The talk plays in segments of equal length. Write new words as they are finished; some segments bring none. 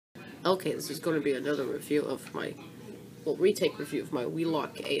Okay, this is going to be another review of my, retake review of my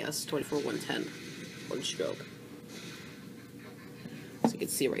Wheelock AS 24110 on strobe. As you can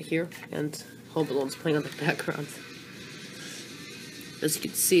see right here, and Home Alone's playing on the background. As you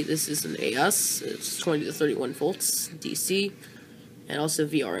can see, this is an AS, it's 20 to 31 volts, DC, and also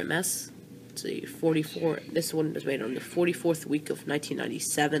VRMS. It's a 44, this one was made on the 44th week of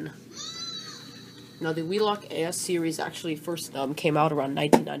 1997. Now, the Wheelock AS series actually first came out around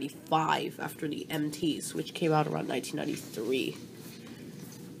 1995 after the MTs, which came out around 1993.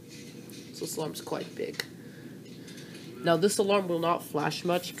 So this alarm's quite big. Now, this alarm will not flash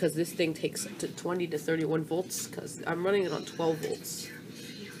much because this thing takes up to 20 to 31 volts because I'm running it on 12 volts.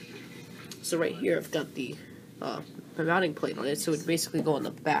 So right here, I've got the mounting plate on it, so it would basically go on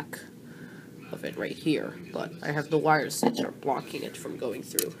the back of it right here. But I have the wires that are blocking it from going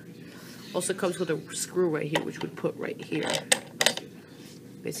through. Also comes with a screw right here, which would put right here.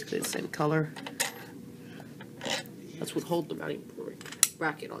 Basically the same color. That's what holds the mounting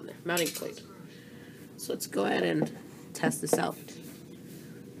bracket on the mounting plate. So let's go ahead and test this out.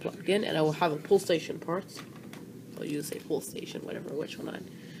 Plug in, and I will have a pull station part. I'll use a pull station, which one I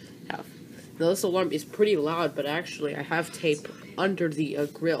have. Now this alarm is pretty loud, but actually I have tape under the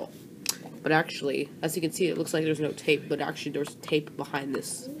grill. But actually, as you can see, it looks like there's no tape, but actually there's tape behind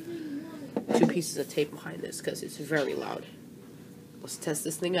this. 2 pieces of tape behind this because it's very loud. Let's test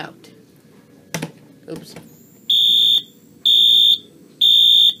this thing out. Oops.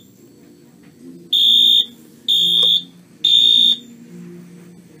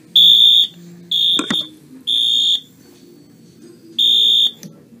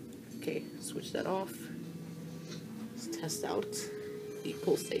 Okay, switch that off. Let's test out the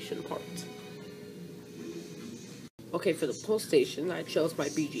pull station part. Okay, for the pull station, I chose my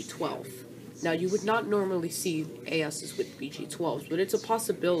BG12. Now, you would not normally see ASs with BG12s, but it's a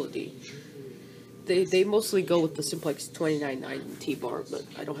possibility. They mostly go with the Simplex 299 T-bar, but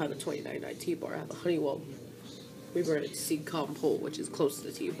I don't have a 299 T-bar. I have a Honeywell reverted CCOM pole, which is close to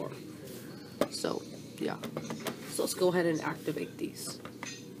the T-bar. So, yeah. So let's go ahead and activate these.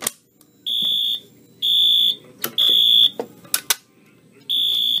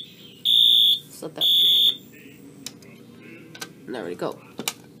 Let's let that. And there we go.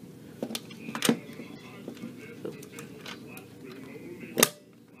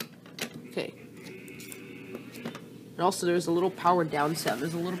 Okay. And also, there's a little power down sound.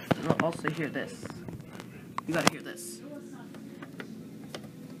 There's a little. Also, hear this. You gotta hear this.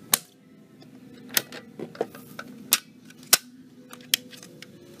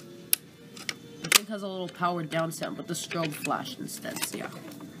 The thing has a little power down sound, but the strobe flashed instead. So yeah,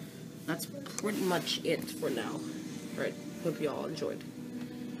 that's pretty much it for now. Alright. Hope you all enjoyed.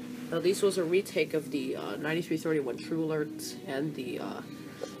 Now, this was a retake of the 9331 True Alert and the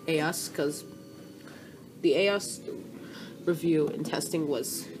AS, because the AS review and testing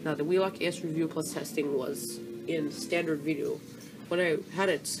was, now the Wheelock AS review plus testing was in standard video. When I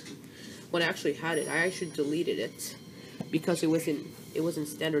actually had it, I actually deleted it because it was in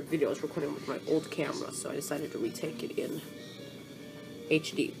standard video. I was recording with my old camera, so I decided to retake it in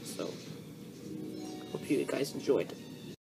HD. So, hope you guys enjoyed.